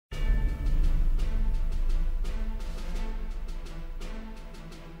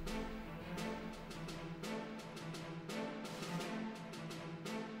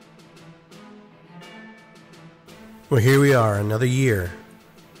Well, here we are, another year,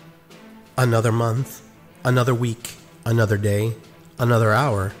 another month, another week, another day, another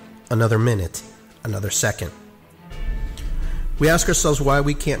hour, another minute, another second. We ask ourselves why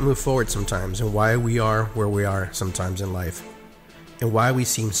we can't move forward sometimes, and why we are where we are sometimes in life, and why we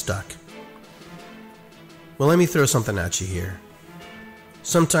seem stuck. Well, let me throw something at you here.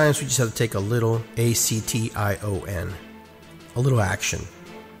 Sometimes we just have to take a little action, a little action.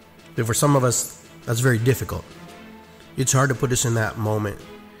 But for some of us, that's very difficult. It's hard to put us in that moment.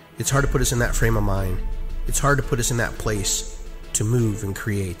 It's hard to put us in that frame of mind. It's hard to put us in that place to move and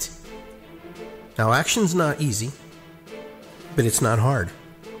create. Now, action's not easy, but it's not hard.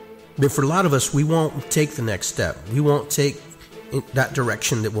 But for a lot of us, we won't take the next step. We won't take that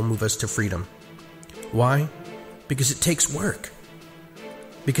direction that will move us to freedom. Why? Because it takes work.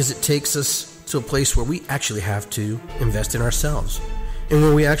 Because it takes us to a place where we actually have to invest in ourselves. And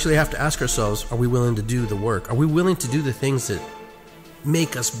where we actually have to ask ourselves, are we willing to do the work? Are we willing to do the things that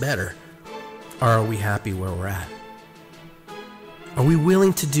make us better? Or are we happy where we're at? Are we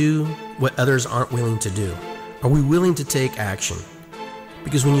willing to do what others aren't willing to do? Are we willing to take action?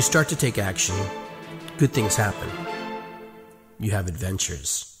 Because when you start to take action, good things happen. You have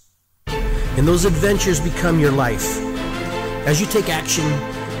adventures. And those adventures become your life. As you take action,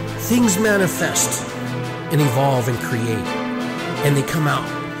 things manifest and evolve and create. And they come out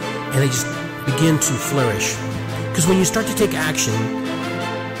and they just begin to flourish. Because when you start to take action,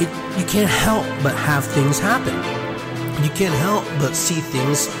 you can't help but have things happen. You can't help but see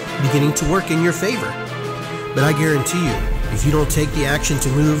things beginning to work in your favor. But I guarantee you, if you don't take the action to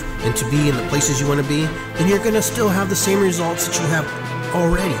move and to be in the places you want to be, then you're going to still have the same results that you have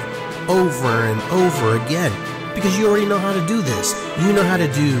already, over and over again. Because you already know how to do this. You know how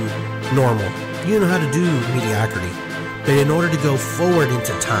to do normal. You know how to do mediocrity. But in order to go forward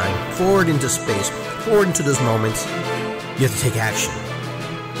into time, forward into space, forward into those moments, you have to take action.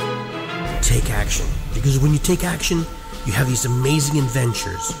 Take action. Because when you take action, you have these amazing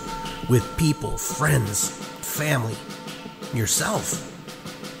adventures with people, friends, family, yourself.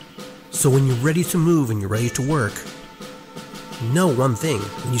 So when you're ready to move and you're ready to work, know one thing.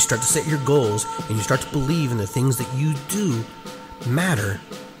 When you start to set your goals and you start to believe in the things that you do matter,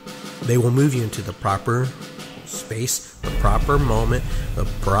 they will move you into the proper space, the proper moment, the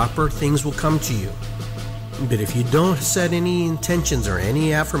proper things will come to you. But if you don't set any intentions or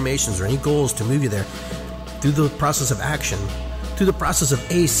any affirmations or any goals to move you there, through the process of action, through the process of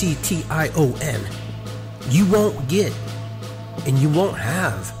action, you won't get and you won't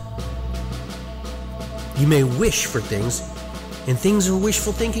have. You may wish for things, and things are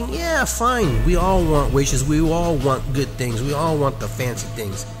wishful thinking. Yeah, fine. We all want wishes. We all want good things. We all want the fancy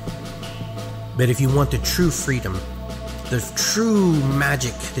things. But if you want the true freedom, the true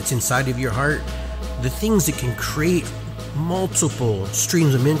magic that's inside of your heart, the things that can create multiple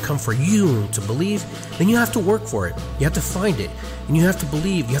streams of income for you to believe, then you have to work for it. You have to find it. And you have to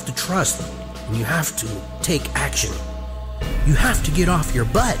believe. You have to trust. And you have to take action. You have to get off your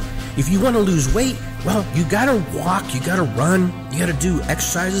butt. If you want to lose weight, well, you gotta walk, you gotta run, you gotta do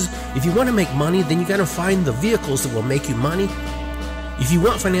exercises. If you want to make money, then you gotta find the vehicles that will make you money. If you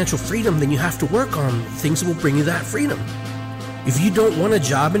want financial freedom, then you have to work on things that will bring you that freedom. If you don't want a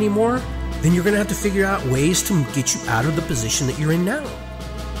job anymore, then you're going to have to figure out ways to get you out of the position that you're in now.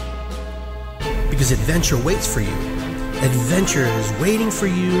 Because adventure waits for you. Adventure is waiting for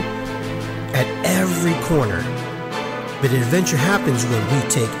you at every corner. But adventure happens when we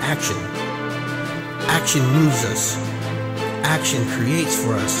take action. Action moves us. Action creates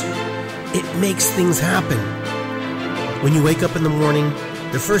for us. It makes things happen. When you wake up in the morning,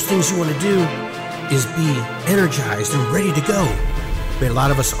 the first things you want to do is be energized and ready to go. But a lot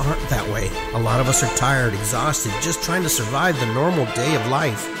of us aren't that way. A lot of us are tired, exhausted, just trying to survive the normal day of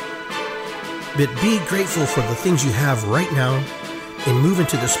life. But be grateful for the things you have right now and move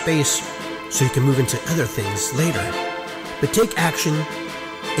into the space so you can move into other things later. But take action,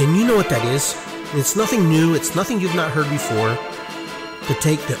 and you know what that is. It's nothing new. It's nothing you've not heard before. To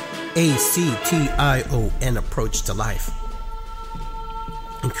take the action approach to life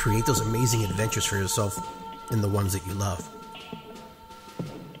and create those amazing adventures for yourself and the ones that you love.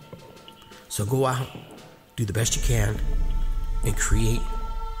 So go out, do the best you can, and create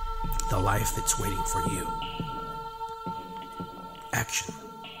the life that's waiting for you. Action.